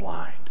those that are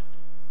blind.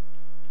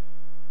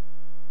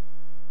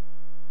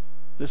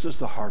 This is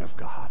the heart of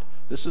God.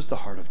 This is the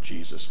heart of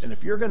Jesus. And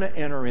if you're going to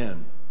enter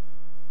in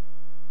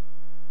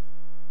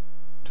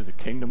to the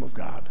kingdom of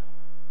God,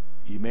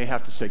 you may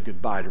have to say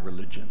goodbye to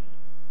religion.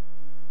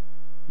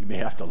 You may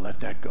have to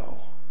let that go.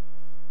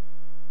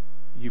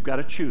 You've got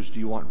to choose. Do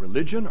you want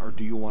religion or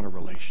do you want a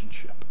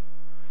relationship?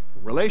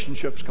 A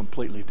relationship's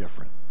completely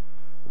different.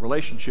 A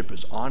relationship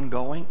is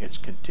ongoing. It's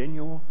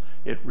continual.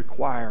 It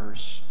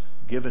requires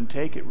give and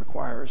take. It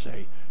requires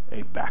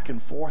a back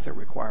and forth. It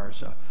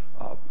requires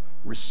a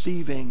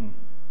receiving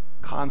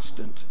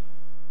constant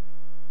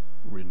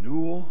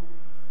renewal,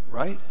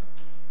 right?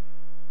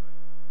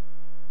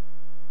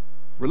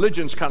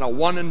 Religion's kind of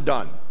one and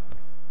done.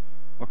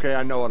 Okay,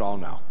 I know it all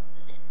now.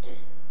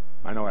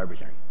 I know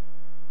everything.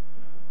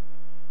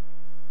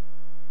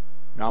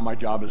 Now my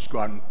job is to go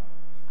out and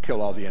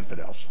kill all the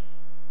infidels.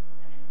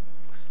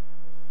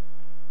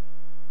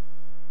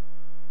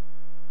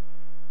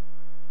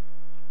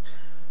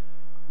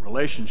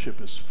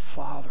 Relationship is,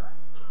 Father,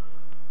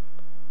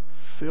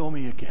 fill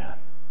me again,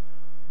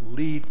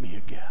 lead me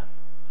again,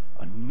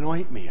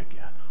 anoint me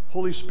again.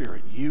 Holy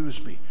Spirit,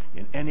 use me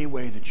in any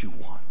way that you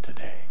want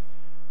today.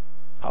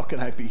 How can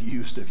I be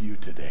used of you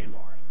today,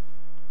 Lord?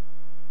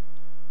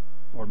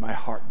 Lord, my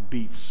heart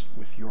beats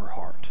with your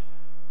heart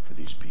for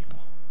these people.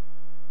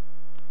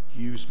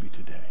 Use me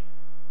today.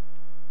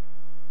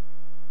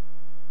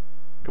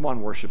 Come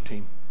on, worship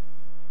team.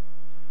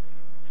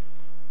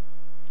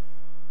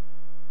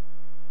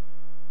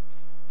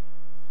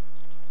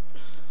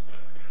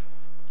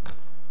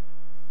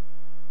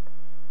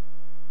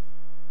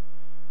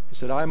 He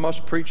said, I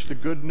must preach the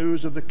good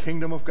news of the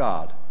kingdom of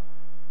God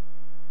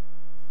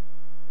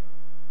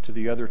to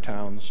the other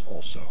towns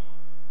also,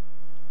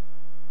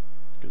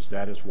 because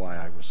that is why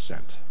I was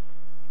sent.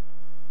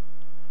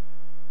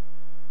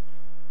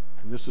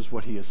 And this is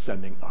what he is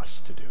sending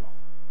us to do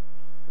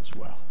as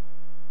well.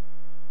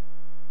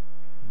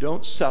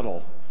 Don't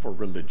settle for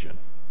religion.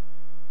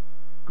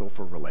 Go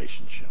for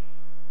relationship.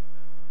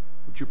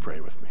 Would you pray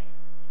with me?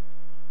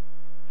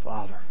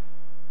 Father,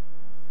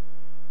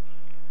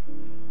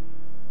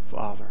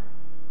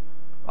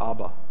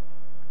 Abba,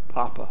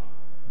 Papa,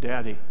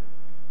 Daddy.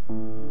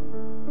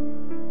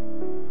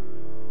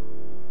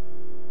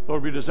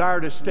 Lord, we desire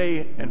to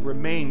stay and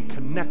remain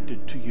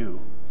connected to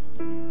you.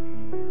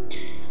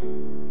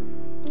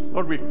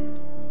 Lord, we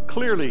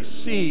clearly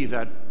see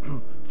that,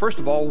 first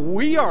of all,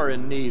 we are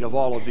in need of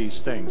all of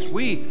these things.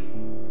 We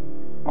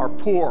are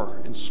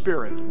poor in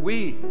spirit.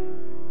 We,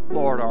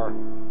 Lord, are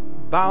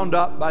bound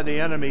up by the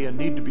enemy and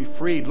need to be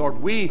freed.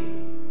 Lord, we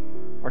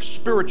are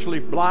spiritually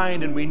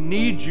blind and we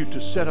need you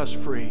to set us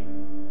free.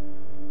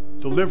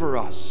 Deliver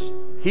us,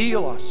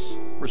 heal us,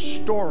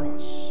 restore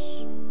us.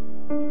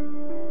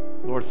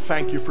 Lord,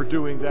 thank you for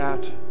doing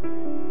that.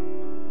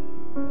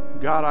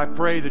 God, I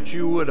pray that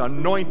you would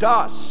anoint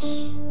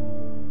us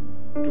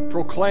to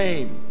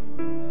proclaim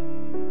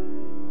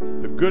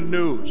the good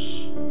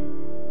news,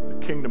 the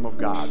kingdom of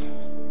God,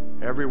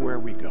 everywhere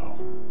we go.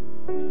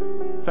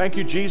 Thank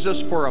you,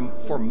 Jesus, for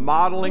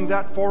modeling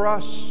that for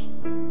us.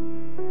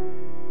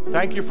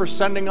 Thank you for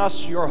sending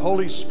us your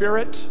Holy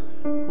Spirit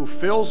who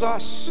fills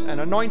us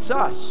and anoints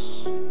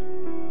us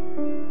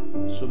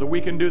so that we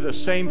can do the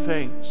same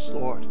things,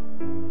 Lord,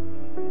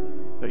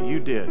 that you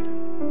did.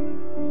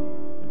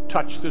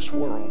 Touch this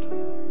world.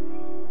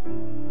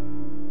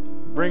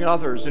 Bring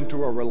others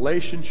into a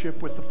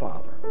relationship with the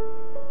Father.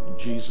 In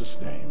Jesus'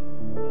 name,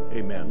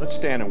 amen. Let's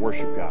stand and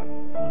worship God.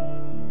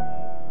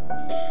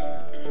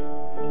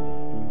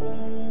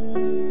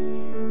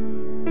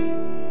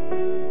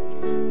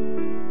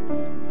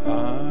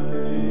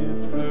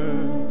 I've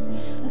heard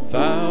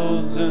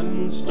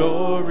 1,000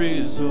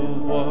 stories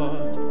of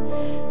what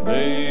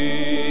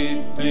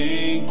they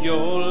think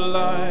you're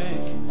like.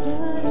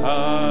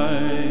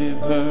 I've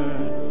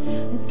heard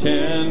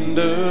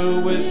tender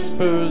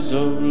whispers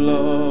of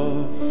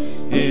love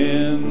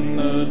in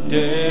the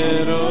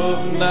dead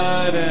of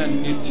night,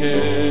 and you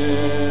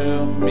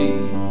tell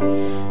me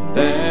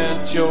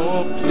that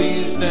you're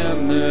pleased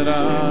and that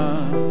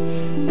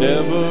I'm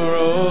never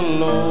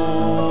alone.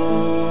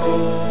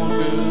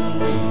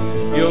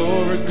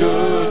 You're a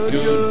good,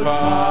 good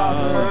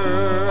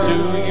Father. It's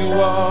who you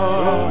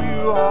are.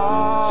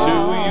 It's who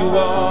you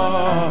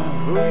are.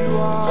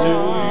 It's who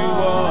you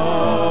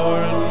are,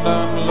 and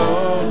I'm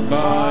loved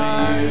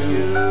by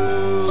you.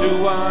 It's who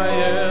I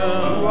am.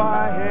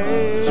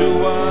 It's who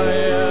I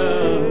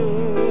am.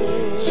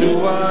 It's who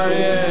I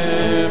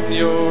am.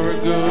 You're a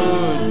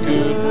good,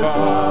 good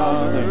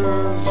Father.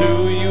 It's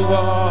who you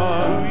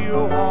are.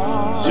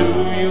 It's who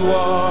you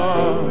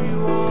are.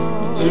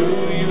 It's who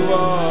you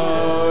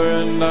are,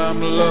 and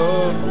I'm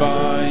loved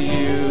by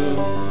you.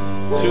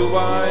 It's who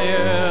I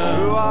am.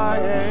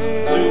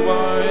 It's who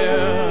I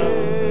am.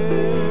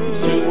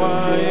 It's who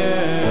I am.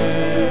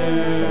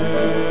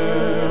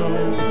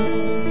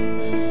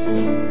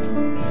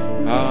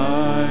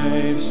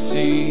 I've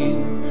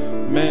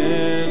seen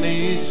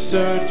many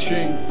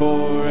searching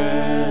for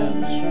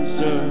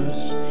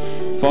answers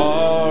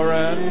far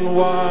and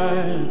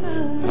wide.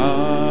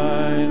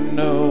 I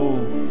know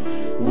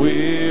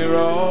we're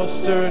all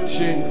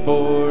searching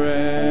for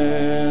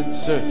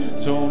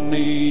answers.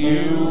 Only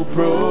you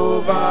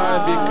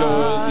provide,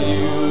 because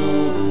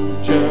you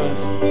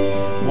just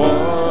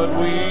what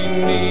we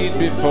need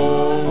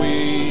before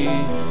we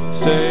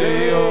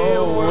say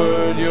a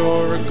word.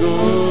 You're a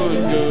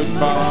good, good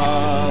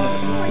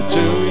Father. It's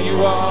who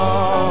you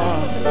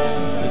are.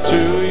 It's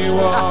who you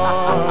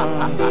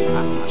are.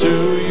 It's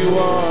who you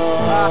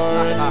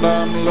are, and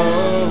I'm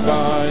loved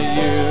by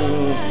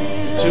you.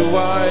 It's who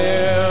I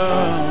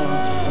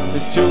am.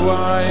 It's who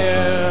I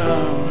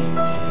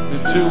am.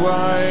 It's who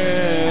I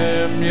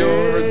am.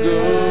 You're a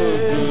good,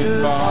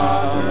 good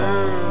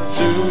Father. It's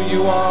who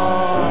you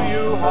are.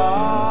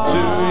 It's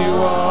who you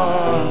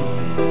are.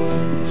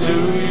 It's who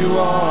you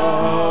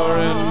are,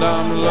 and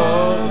I'm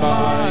loved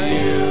by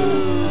you.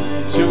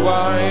 It's who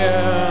I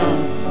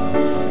am.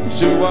 It's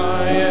who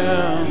I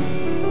am.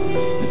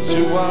 It's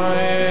who I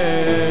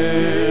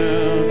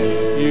am.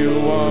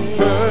 You are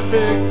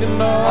perfect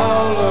in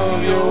all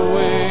of your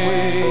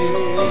ways.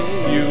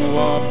 You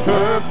are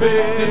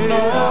perfect in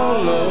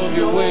all of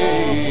your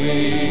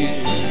ways.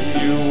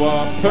 You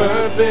are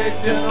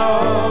perfect in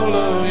all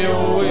of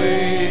your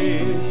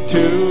ways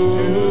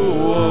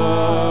to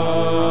us.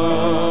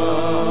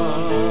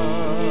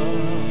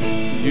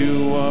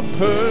 You are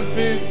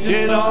perfect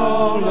in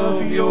all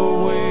of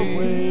your ways.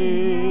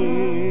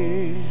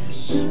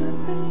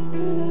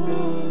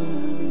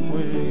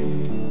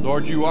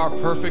 Lord, you are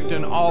perfect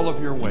in all of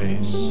your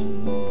ways.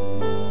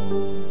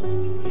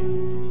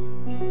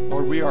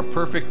 Lord, we are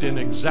perfect in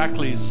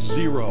exactly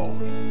zero.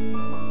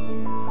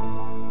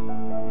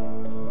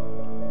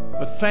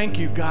 But thank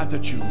you, God,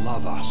 that you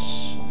love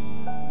us.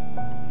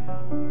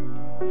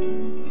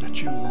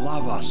 That you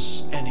love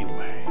us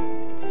anyway.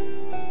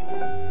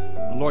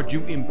 Lord,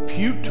 you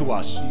impute to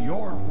us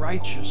your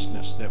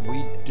righteousness that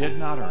we did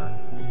not earn.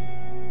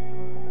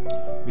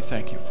 We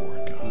thank you for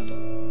it, God.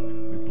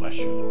 We bless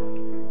you, Lord.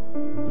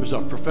 There's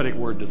a prophetic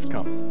word that's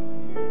come.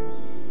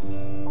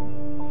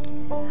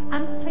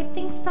 So I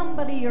think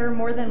somebody or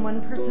more than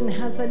one person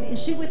has an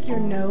issue with your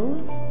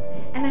nose,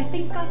 and I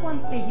think God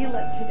wants to heal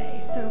it today.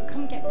 So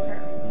come get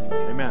prayer.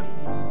 Amen.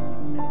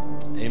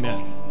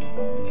 Amen.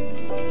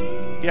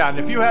 Yeah, and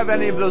if you have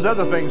any of those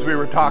other things we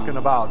were talking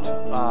about,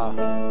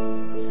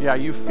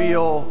 you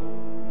feel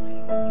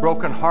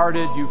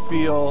brokenhearted, you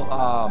feel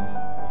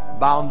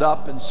bound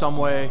up in some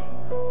way,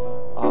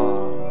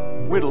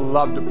 we'd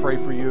love to pray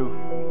for you.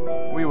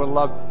 We would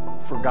love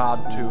for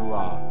God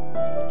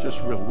to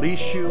just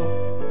release you,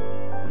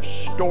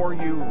 restore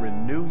you,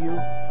 renew you.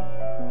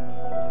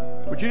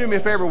 Would you do me a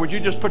favor? Would you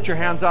just put your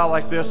hands out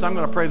like this? I'm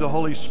going to pray the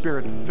Holy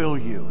Spirit fill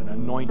you and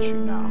anoint you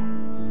now.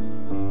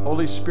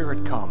 Holy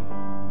Spirit, come.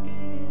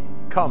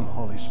 Come,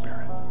 Holy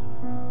Spirit.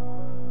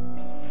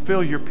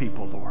 Fill your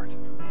people, Lord.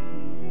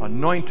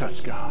 Anoint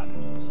us, God.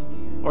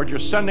 Lord, you're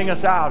sending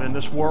us out in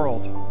this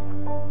world.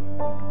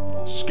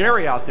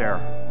 Scary out there.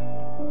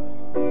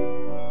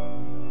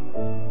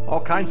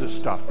 All kinds of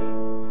stuff.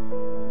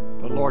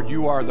 But Lord,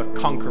 you are the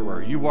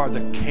conqueror. You are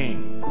the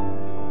king.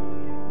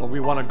 Lord, we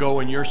want to go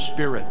in your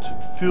spirit,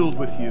 filled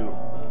with you,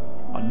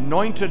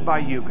 anointed by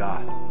you,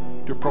 God,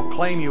 to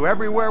proclaim you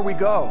everywhere we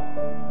go.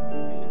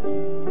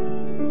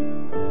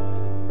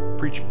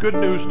 Preach good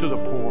news to the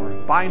poor,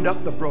 bind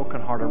up the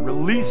brokenhearted,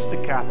 release the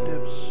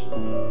captives,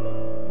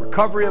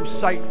 recovery of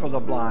sight for the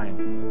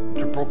blind,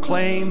 to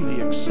proclaim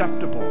the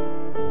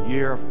acceptable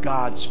year of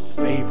God's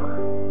favor.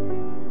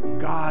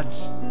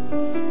 God's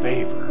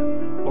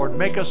favor. Lord,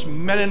 make us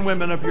men and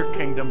women of your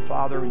kingdom,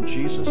 Father, in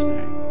Jesus'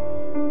 name.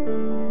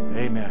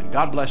 Amen.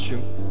 God bless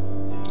you.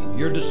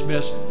 You're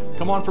dismissed.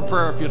 Come on for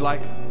prayer if you'd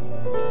like,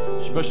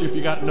 especially if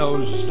you got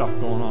nose stuff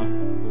going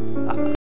on.